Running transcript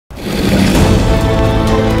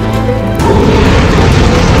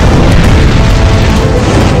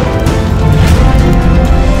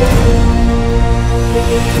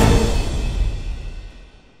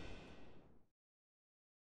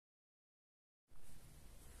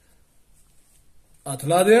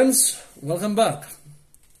Atlanteans, welcome back.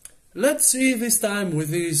 Let's see this time with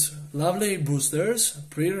these lovely boosters,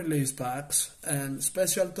 pre-release packs, and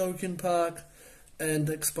special token pack, and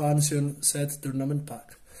expansion set tournament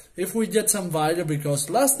pack. If we get some value, because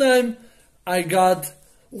last time I got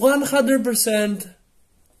 100%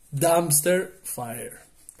 dumpster fire.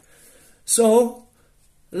 So,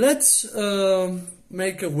 let's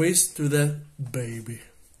make a wish to the baby.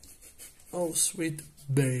 Oh, sweet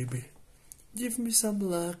baby. Give me some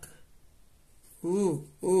luck. Ooh,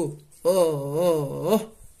 ooh,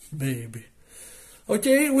 oh, baby.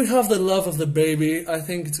 Okay, we have the love of the baby. I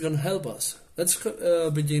think it's gonna help us. Let's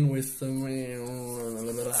begin with...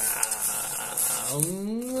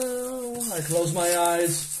 I close my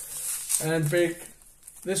eyes and pick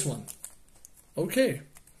this one. Okay.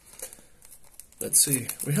 Let's see.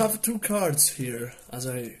 We have two cards here, as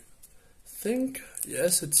I think.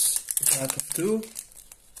 Yes, it's a pack of two.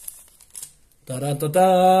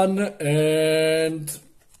 Da-da-da-dan, and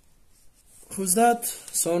who's that?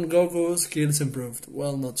 Son Goku, skills improved.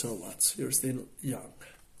 Well, not so much. You're still young.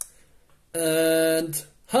 And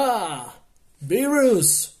ha!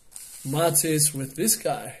 Beerus matches with this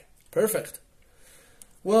guy. Perfect.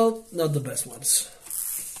 Well, not the best ones.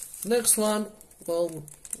 Next one, well,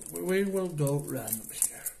 we will go random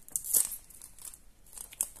here.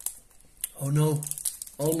 Oh no,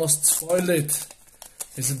 almost spoiled it.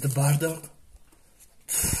 Is it the Bardock?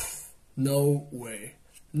 No way.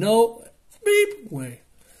 No beep way.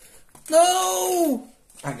 No!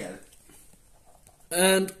 I get it.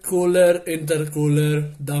 And cooler,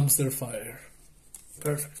 intercooler, dumpster fire.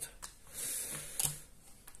 Perfect.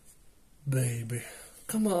 Baby.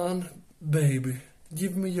 Come on, baby.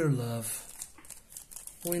 Give me your love.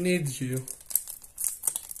 We need you.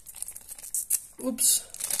 Oops.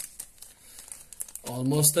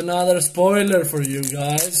 Almost another spoiler for you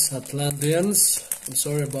guys, Atlanteans. I'm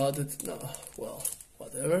sorry about it. No, well,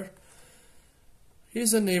 whatever.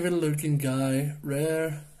 He's an evil looking guy,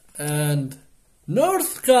 rare, and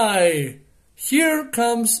North guy! Here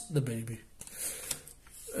comes the baby.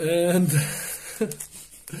 And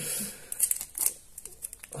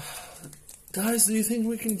guys, do you think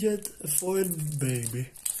we can get a foiled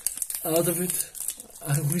baby out of it?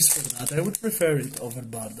 I wish for that. I would prefer it over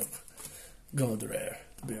Bardock. God rare,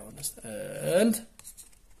 to be honest. And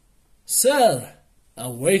Cell,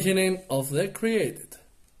 Awakening of the Created.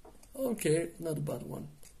 Okay, not a bad one.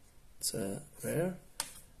 It's a rare.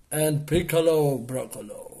 And Piccolo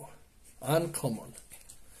Broccolo. Uncommon.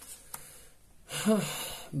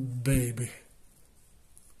 Baby.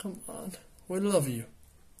 Come on. We love you.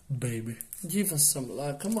 Baby. Give us some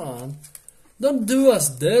luck. Come on. Don't do us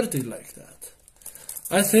dirty like that.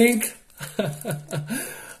 I think...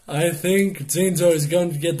 I think Jinzo is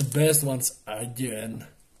going to get the best ones again.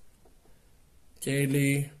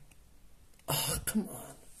 Kaylee. Oh, come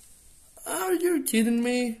on. Are you kidding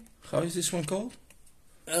me? How is this one called?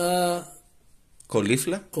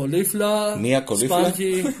 Caulifla. Mia Caulifla.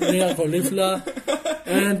 Spunky, Mia Caulifla.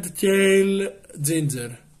 And Kale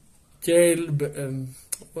Ginger. Kale,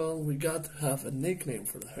 well, we got to have a nickname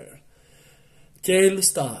for her. Kale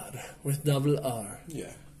Star with double R.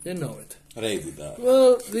 Yeah. You know it. Ready that.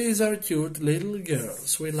 Well, these are cute little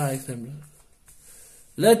girls. We like them.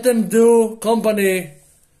 Let them do company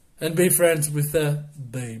and be friends with the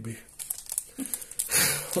baby.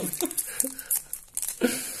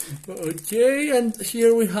 Okay, and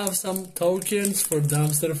here we have some tokens for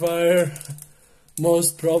dumpster fire.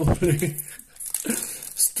 Most probably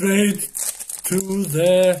straight to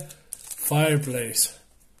the fireplace.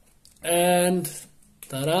 And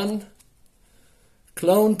taran!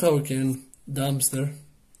 Clone token, dumpster.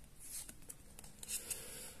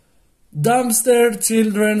 Dumpster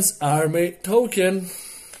Children's Army token.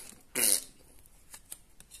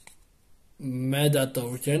 Meta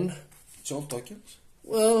token. It's all tokens?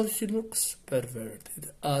 Well, he looks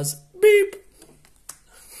perverted as beep.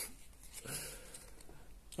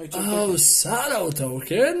 Oh, Shadow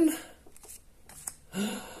token.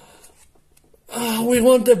 Oh, we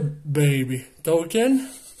want a baby token.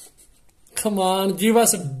 Come on, give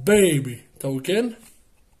us a baby token.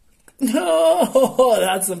 No,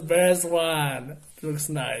 that's the best one. Looks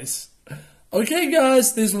nice. Okay,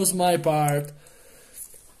 guys, this was my part.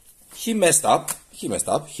 He messed up. He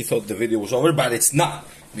thought the video was over, but it's not.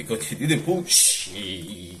 Because he didn't push.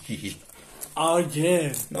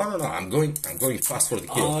 Again. No. I'm going fast for the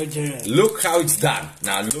kill. Again. Look how it's done.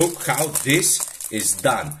 Now look how this is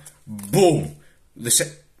done. Boom.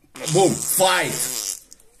 Boom.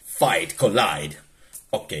 Fight. Collide.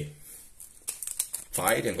 Okay.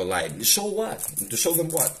 Fight and collide. So what? To show them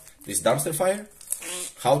what? This dumpster fire?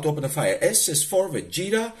 How to open a fire. S is for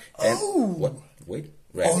Vegeta and what? Wait,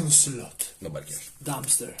 red. Onslaught. Nobody cares.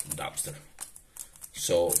 Dumpster. Dumpster.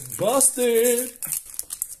 So Busted.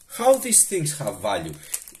 how these things have value?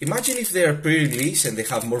 Imagine if they are pre-release and they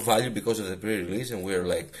have more value because of the pre-release, and we're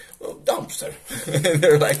like, oh, dumpster. And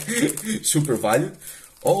they're like super valued.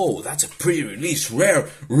 Oh, that's a pre-release rare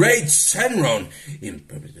Raid Senron in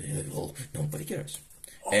permanently level. Nobody cares.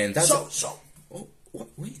 And that's oh, what?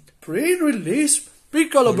 Wait. Pre-release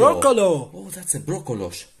Piccolo Broccolo. Oh, that's a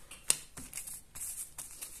Broccolos.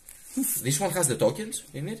 This one has the tokens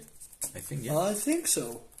in it? I think, yeah. I think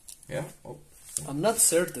so. Yeah? Oh. I'm not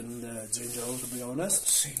certain, Jinjo, to be honest.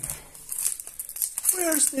 Let's see now.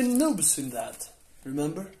 Where's the noobs in that?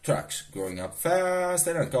 Remember? Tracks. Growing up fast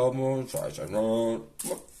and uncommon. Tries and run.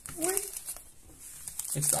 Wait.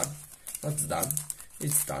 It's done. That's done.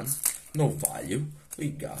 It's done. No value.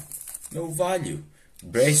 We got no value.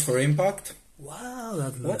 Brace for impact. Wow,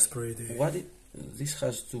 that looks pretty. What it, this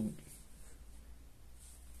has to...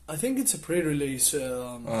 I think it's a pre-release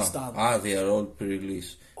stamp. They are all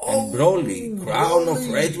pre-release. And Broly, Crown of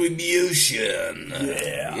Retribution.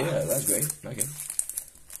 Yeah. Yeah, that's great.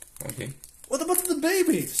 Okay. What about the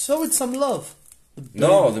baby? Show it some love.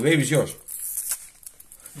 No, the baby's yours.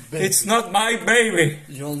 Baby. It's not my baby.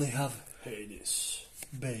 You only have Hades.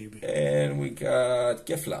 Baby. And we got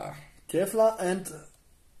Kefla. Kefla and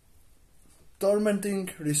Tormenting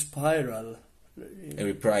Respiral. A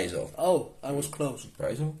Reprisal. Oh, I was close.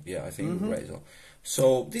 Reprisal? Yeah, I think Reprisal.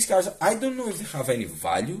 So these cards, I don't know if they have any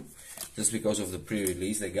value, just because of the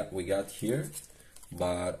pre-release we got here,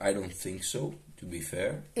 but I don't think so, to be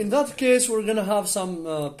fair. In that case, we're gonna have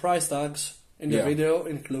some price tags in the video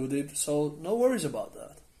included, so no worries about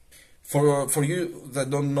that. For you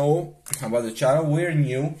that don't know about the channel, we're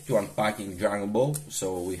new to unpacking Dragon Ball,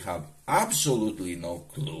 so we have absolutely no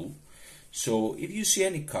clue. So if you see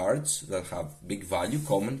any cards that have big value,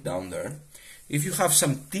 comment down there. If you have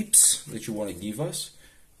some tips that you want to give us,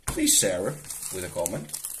 please share with a comment.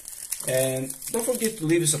 And don't forget to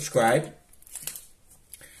leave a subscribe,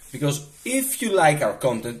 because if you like our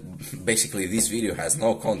content, basically this video has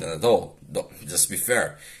no content at all. Just be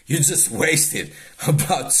fair. You just wasted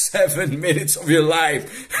about 7 minutes of your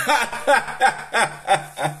life.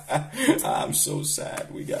 I'm so sad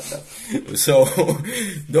we got that. So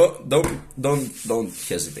don't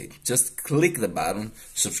hesitate. Just click the button,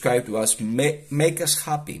 subscribe to us, make us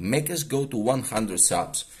happy, make us go to 100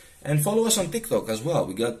 subs, and follow us on TikTok as well.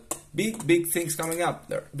 We got big things coming up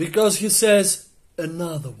there. Because he says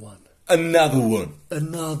another one. Another one.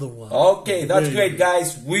 Another one. Okay, that's great,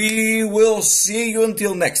 guys. We will see you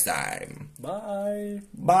until next time. Bye.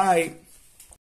 Bye.